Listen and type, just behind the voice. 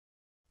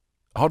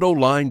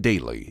AutoLine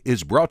Daily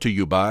is brought to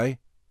you by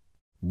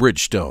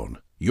Bridgestone,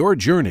 your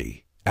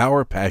journey,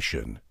 our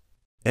passion,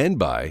 and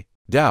by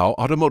Dow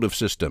Automotive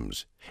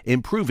Systems,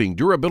 improving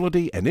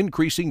durability and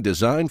increasing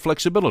design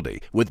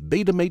flexibility with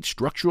Betamate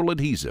structural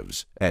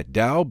adhesives at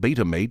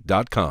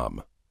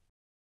dowbetamate.com.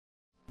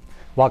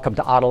 Welcome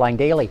to AutoLine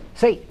Daily.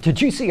 Say,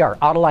 did you see our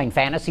AutoLine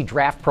Fantasy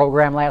Draft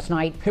program last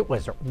night? It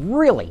was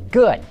really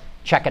good.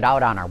 Check it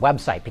out on our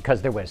website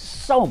because there was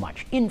so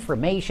much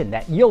information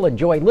that you'll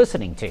enjoy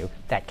listening to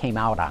that came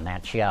out on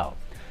that show.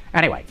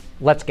 Anyway,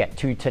 let's get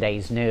to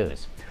today's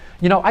news.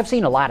 You know, I've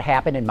seen a lot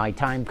happen in my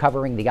time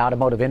covering the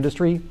automotive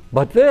industry,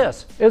 but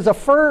this is a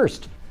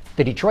first.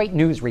 The Detroit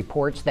News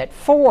reports that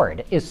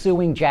Ford is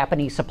suing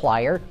Japanese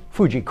supplier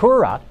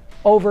Fujikura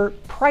over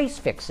price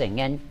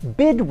fixing and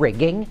bid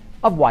rigging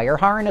of wire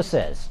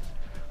harnesses.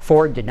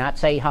 Ford did not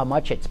say how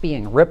much it's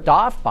being ripped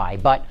off by,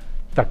 but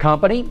the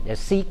company is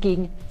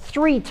seeking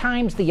 3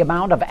 times the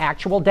amount of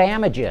actual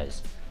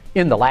damages.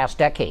 In the last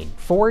decade,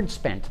 Ford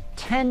spent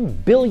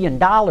 $10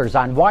 billion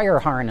on wire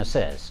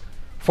harnesses.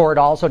 Ford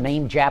also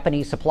named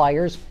Japanese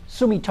suppliers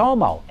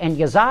Sumitomo and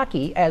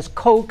Yazaki as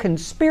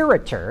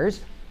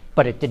co-conspirators,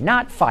 but it did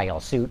not file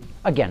suit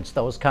against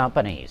those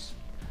companies.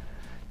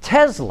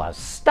 Tesla's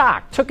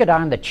stock took it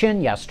on the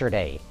chin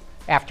yesterday.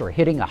 After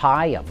hitting a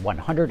high of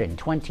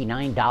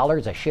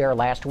 $129 a share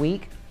last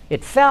week,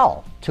 it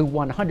fell to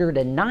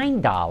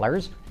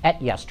 $109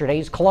 at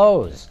yesterday's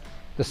close.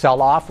 The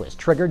sell-off was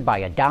triggered by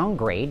a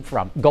downgrade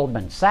from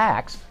Goldman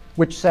Sachs,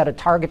 which set a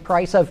target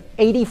price of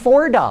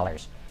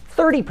 $84,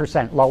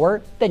 30%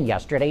 lower than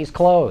yesterday's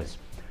close.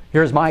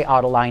 Here's my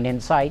AutoLine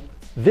insight.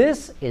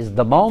 This is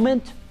the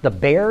moment the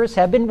bears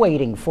have been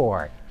waiting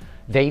for.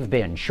 They've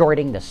been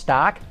shorting the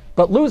stock,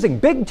 but losing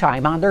big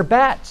time on their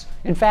bets.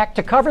 In fact,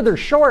 to cover their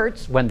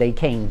shorts when they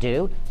came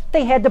due,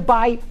 they had to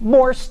buy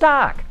more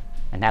stock.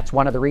 And that's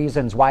one of the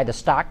reasons why the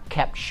stock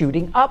kept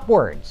shooting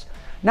upwards.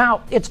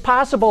 Now, it's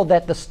possible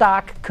that the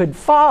stock could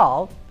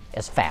fall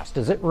as fast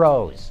as it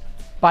rose.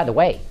 By the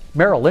way,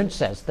 Merrill Lynch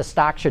says the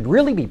stock should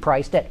really be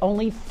priced at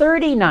only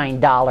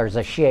 $39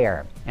 a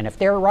share. And if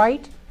they're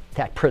right,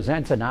 that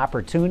presents an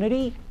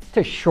opportunity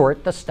to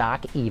short the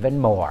stock even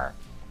more.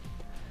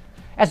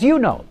 As you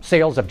know,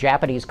 sales of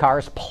Japanese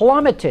cars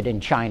plummeted in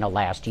China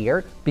last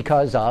year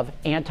because of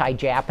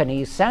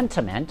anti-Japanese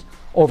sentiment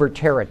over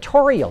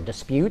territorial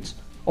disputes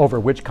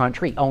over which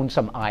country owns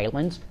some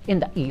islands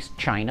in the East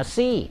China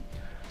Sea.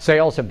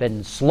 Sales have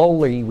been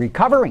slowly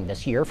recovering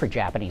this year for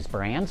Japanese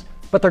brands,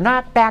 but they're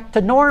not back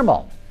to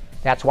normal.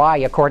 That's why,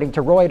 according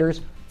to Reuters,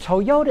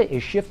 Toyota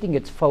is shifting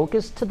its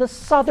focus to the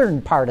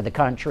southern part of the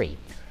country.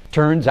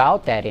 Turns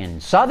out that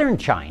in southern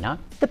China,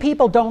 the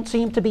people don't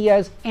seem to be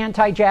as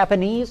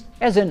anti-Japanese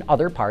as in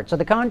other parts of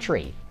the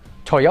country.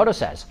 Toyota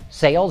says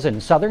sales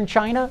in southern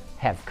China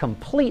have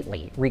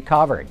completely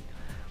recovered.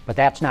 But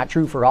that's not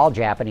true for all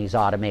Japanese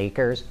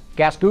automakers.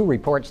 Gasgoo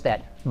reports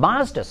that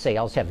Mazda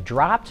sales have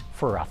dropped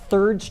for a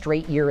 3rd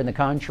straight year in the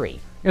country.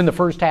 In the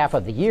first half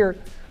of the year,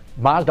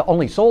 Mazda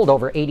only sold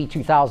over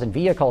 82,000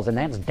 vehicles, and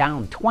that's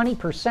down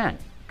 20%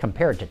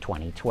 compared to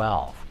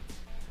 2012.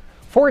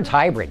 Ford's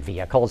hybrid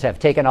vehicles have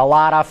taken a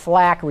lot of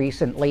flack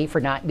recently for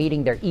not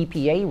meeting their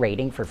EPA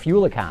rating for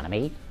fuel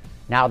economy.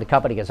 Now the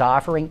company is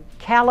offering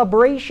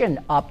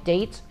calibration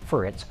updates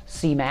for its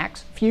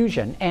C-Max,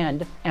 Fusion,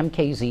 and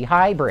MKZ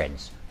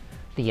hybrids.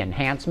 The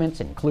enhancements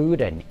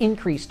include an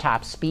increased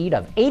top speed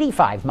of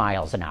 85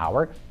 miles an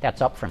hour,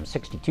 that's up from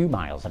 62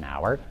 miles an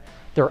hour.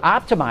 They're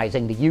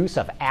optimizing the use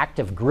of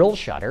active grille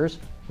shutters,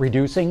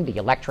 reducing the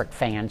electric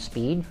fan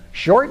speed,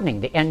 shortening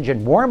the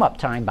engine warm-up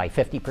time by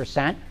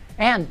 50%,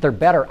 and they're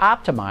better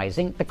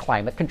optimizing the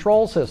climate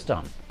control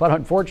system. But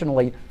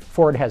unfortunately,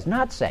 Ford has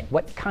not said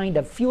what kind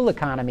of fuel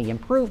economy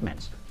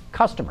improvements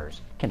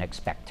customers can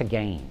expect to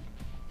gain.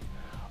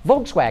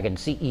 Volkswagen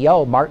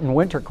CEO Martin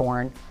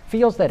Winterkorn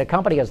feels that a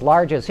company as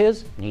large as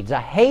his needs a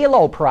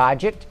halo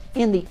project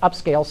in the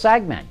upscale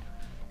segment.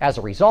 As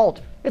a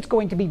result, it's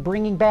going to be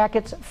bringing back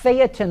its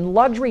Phaeton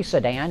luxury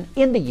sedan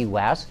in the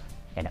U.S.,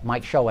 and it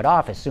might show it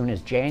off as soon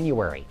as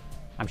January.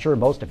 I'm sure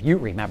most of you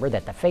remember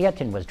that the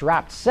Phaeton was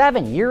dropped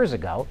 7 years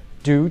ago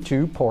due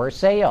to poor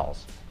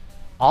sales.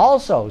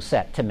 Also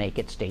set to make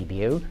its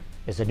debut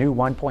is a new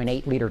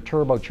 1.8-liter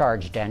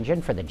turbocharged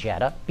engine for the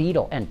Jetta,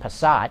 Beetle, and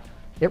Passat.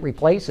 It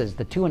replaces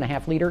the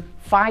 2.5-liter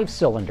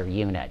 5-cylinder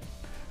unit.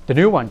 The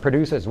new one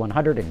produces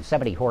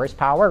 170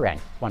 horsepower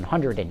and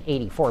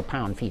 184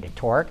 pound-feet of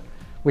torque,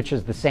 which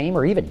is the same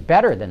or even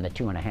better than the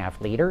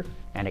 2.5-liter,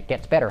 and it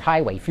gets better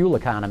highway fuel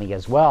economy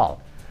as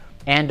well.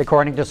 And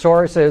according to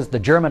sources, the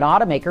German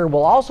automaker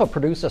will also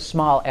produce a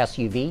small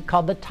SUV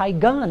called the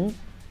Taygun,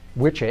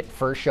 which it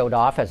first showed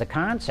off as a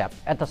concept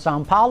at the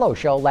Sao Paulo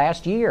show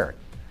last year.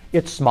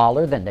 It's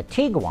smaller than the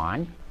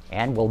Tiguan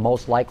and will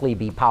most likely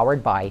be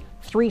powered by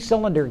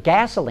 3-cylinder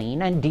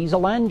gasoline and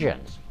diesel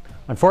engines.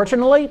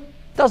 Unfortunately,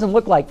 it doesn't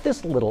look like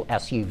this little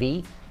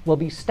SUV will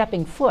be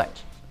stepping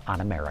foot on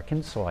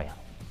American soil.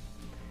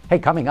 Hey,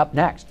 coming up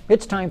next,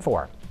 it's time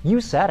for You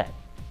Said It.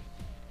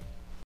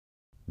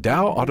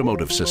 Dow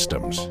Automotive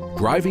Systems,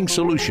 driving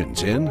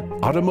solutions in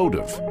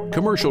automotive,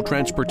 commercial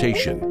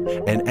transportation,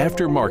 and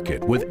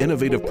aftermarket with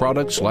innovative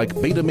products like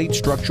Betamate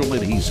structural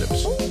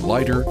adhesives.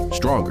 Lighter,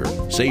 stronger,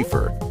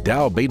 safer.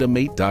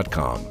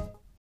 DowBetamate.com.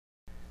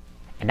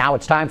 And now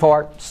it's time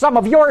for some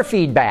of your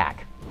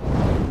feedback.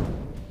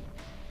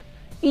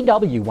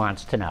 EW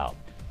wants to know,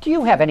 do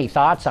you have any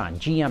thoughts on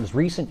GM's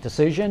recent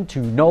decision to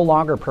no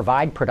longer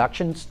provide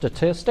production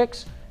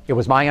statistics? It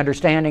was my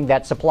understanding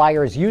that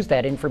suppliers use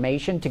that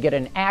information to get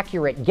an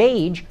accurate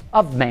gauge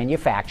of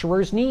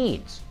manufacturers'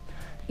 needs.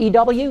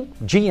 EW,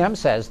 GM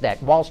says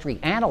that Wall Street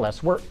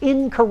analysts were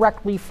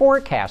incorrectly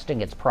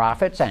forecasting its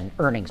profits and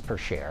earnings per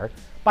share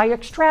by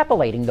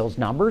extrapolating those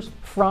numbers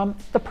from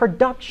the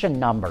production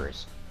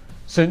numbers.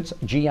 Since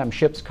GM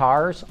ships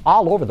cars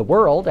all over the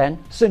world, and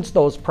since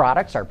those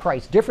products are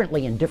priced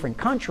differently in different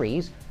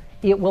countries,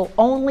 it will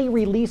only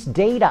release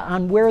data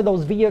on where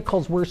those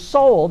vehicles were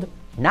sold,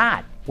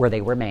 not where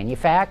they were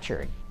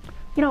manufactured.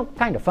 You know,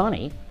 kind of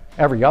funny.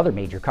 Every other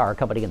major car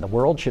company in the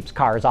world ships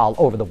cars all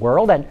over the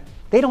world, and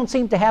they don't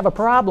seem to have a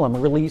problem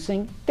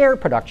releasing their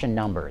production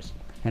numbers.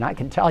 And I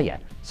can tell you,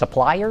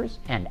 suppliers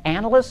and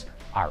analysts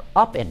are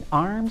up in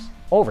arms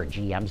over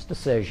GM's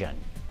decision.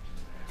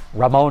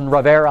 Ramon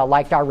Rivera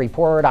liked our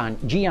report on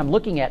GM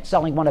looking at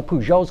selling one of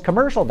Peugeot's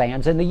commercial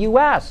vans in the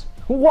U.S.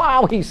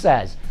 Wow, he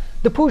says.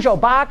 The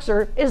Peugeot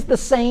Boxer is the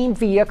same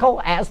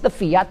vehicle as the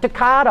Fiat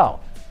Ducato.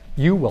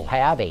 You will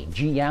have a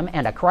GM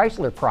and a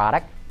Chrysler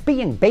product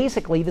being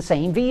basically the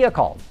same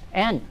vehicle.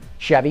 And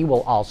Chevy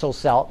will also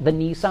sell the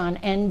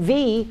Nissan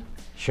NV.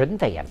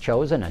 Shouldn't they have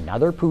chosen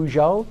another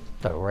Peugeot,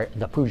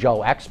 the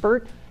Peugeot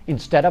Expert,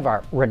 instead of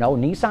our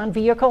Renault-Nissan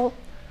vehicle?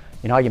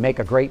 You know, you make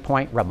a great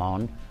point,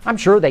 Ramon. I'm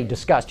sure they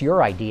discussed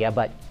your idea,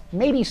 but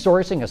maybe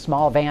sourcing a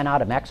small van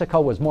out of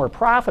Mexico was more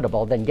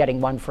profitable than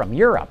getting one from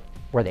Europe,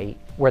 where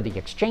the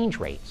exchange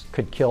rates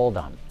could kill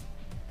them.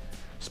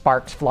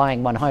 Sparks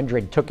Flying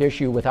 100 took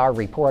issue with our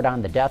report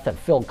on the death of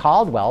Phil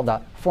Caldwell,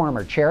 the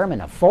former chairman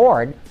of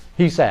Ford.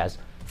 He says,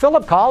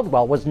 Philip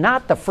Caldwell was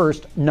not the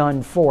first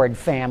non-Ford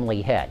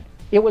family head.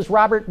 It was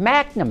Robert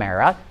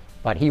McNamara,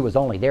 but he was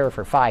only there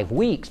for 5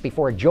 weeks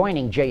before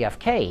joining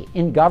JFK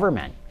in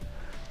government.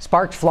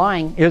 Sparks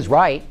Flying is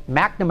right.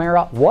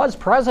 McNamara was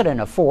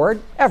president of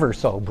Ford, ever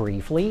so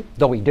briefly,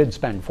 though he did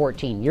spend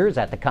 14 years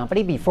at the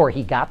company before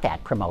he got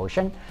that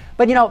promotion.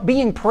 But you know,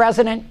 being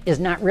president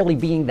is not really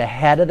being the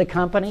head of the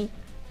company.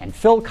 And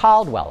Phil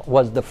Caldwell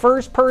was the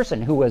first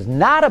person who was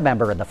not a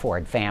member of the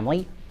Ford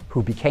family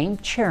who became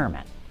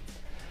chairman.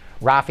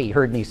 Rafi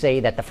heard me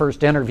say that the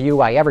first interview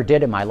I ever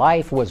did in my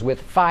life was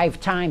with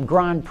 5-time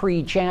Grand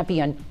Prix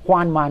champion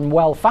Juan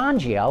Manuel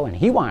Fangio, and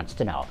he wants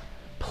to know,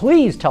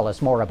 please tell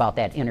us more about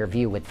that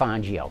interview with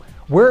Fangio.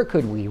 Where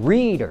could we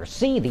read or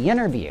see the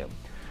interview?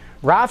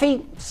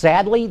 Rafi,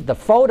 sadly, the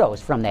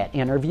photos from that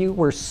interview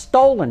were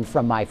stolen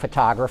from my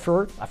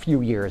photographer a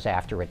few years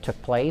after it took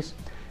place.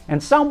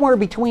 And somewhere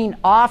between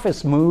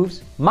office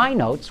moves, my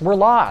notes were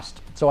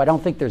lost. So I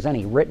don't think there's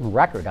any written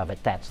record of it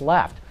that's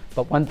left.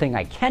 But one thing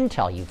I can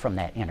tell you from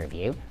that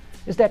interview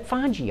is that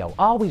Fangio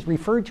always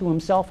referred to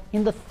himself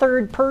in the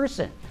third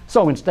person.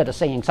 So instead of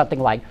saying something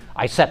like,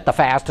 I set the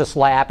fastest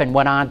lap and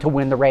went on to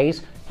win the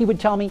race, he would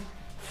tell me,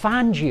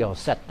 Fangio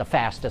set the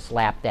fastest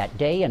lap that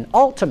day, and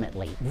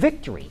ultimately,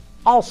 victory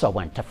also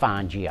went to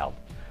Fangio.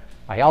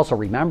 I also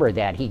remember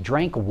that he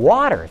drank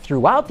water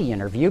throughout the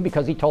interview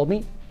because he told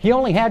me he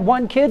only had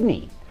one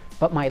kidney.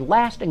 But my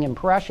lasting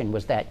impression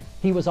was that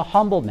he was a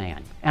humble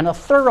man and a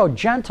thorough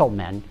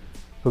gentleman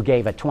who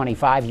gave a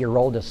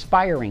 25-year-old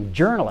aspiring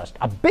journalist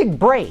a big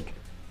break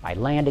by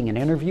landing an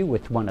interview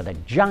with one of the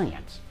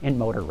giants in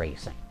motor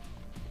racing.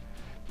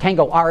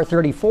 Tango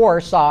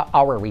R34 saw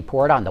our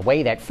report on the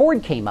way that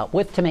Ford came up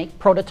with to make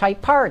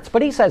prototype parts,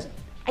 but he says,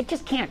 I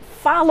just can't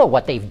follow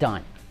what they've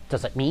done.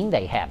 Does it mean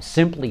they have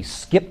simply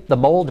skipped the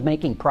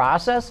mold-making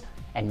process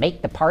and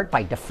make the part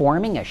by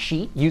deforming a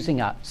sheet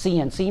using a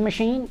CNC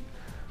machine?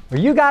 Well,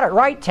 you got it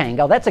right,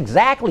 Tango. That's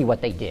exactly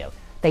what they do.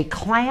 They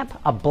clamp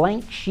a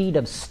blank sheet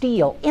of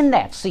steel in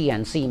that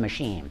CNC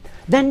machine.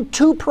 Then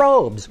 2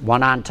 probes,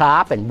 one on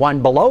top and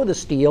one below the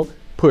steel,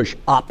 push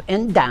up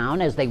and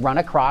down as they run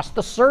across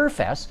the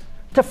surface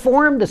to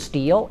form the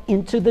steel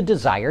into the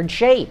desired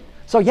shape.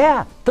 So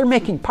yeah, they're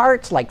making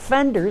parts like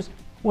fenders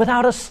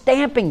without a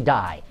stamping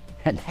die.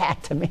 And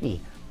that, to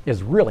me,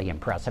 is really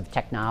impressive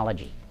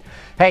technology.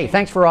 Hey,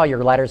 thanks for all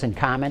your letters and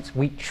comments.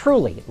 We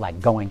truly like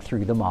going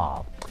through them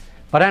all.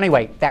 But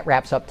anyway, that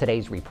wraps up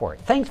today's report.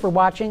 Thanks for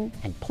watching,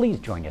 and please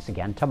join us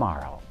again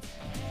tomorrow.